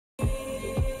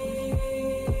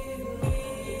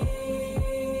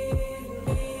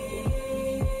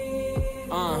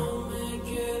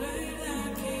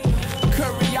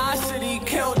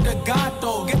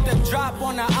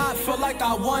feel like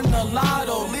I won the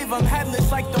lotto. Leave them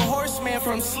headless like the horseman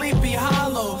from Sleepy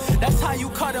Hollow. That's how you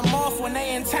cut them off when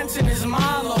their intention is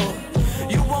Milo.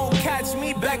 You won't catch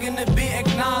me begging to be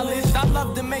acknowledged. I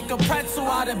love to make a pretzel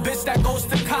out of bitch that goes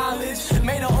to college.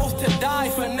 Made an oath to die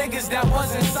for niggas that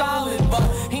wasn't solid, but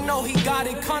he know he got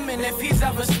it coming if he's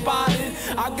ever spotted.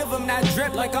 I give him that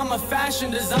drip like I'm a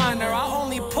fashion designer. I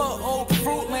only put old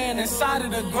Fruitland inside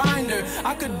of the grinder.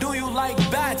 I could do you like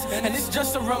bats, and it's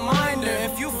just a reminder.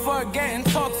 If you forget and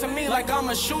talk to me like I'm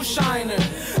a shoe shiner.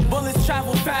 Bullets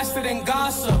travel faster than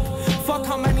gossip. Fuck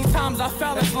how many times I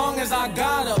fell as long as I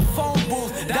got up. Phone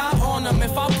booth, die on them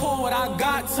if I pull what I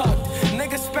got tucked.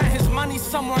 Nigga spent his money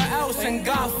somewhere else and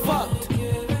got fucked.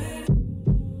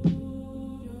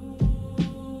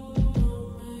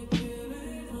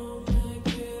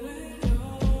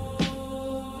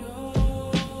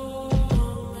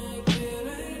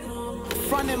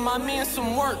 Frontin' my man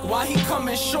some work, why he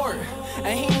coming short?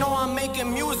 And he know I'm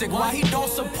making music, why he don't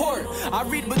support? I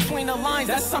read between the lines,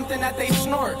 that's something that they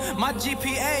snort. My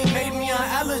GPA made me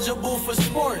ineligible for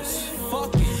sports.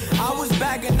 Fuck it. I was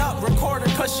bagging up, record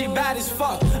her cause she bad as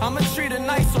fuck. I'ma treat her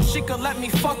nice so she could let me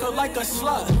fuck her like a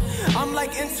slut. I'm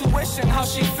like intuition, how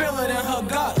she feel it in her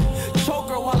gut. Choke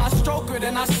her while I stroke her,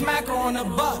 then I smack her on the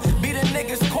butt. Be the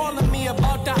niggas calling me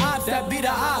about the ops that be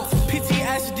the ops.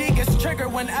 PTSD gets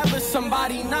triggered whenever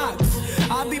somebody knocks.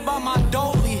 I be by my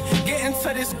dolly, getting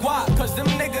to this guap, cause them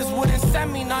niggas wouldn't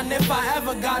send me none if I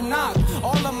ever got knocked.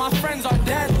 All of my friends are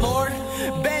dead, Lord.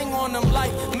 Bang on them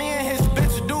like me and his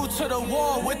bitch do to the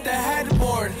wall with the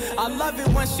headboard. I love it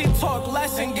when she talk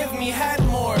less and give me head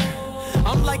more.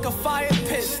 I'm like a fire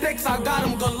pit, sticks, I got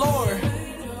them galore.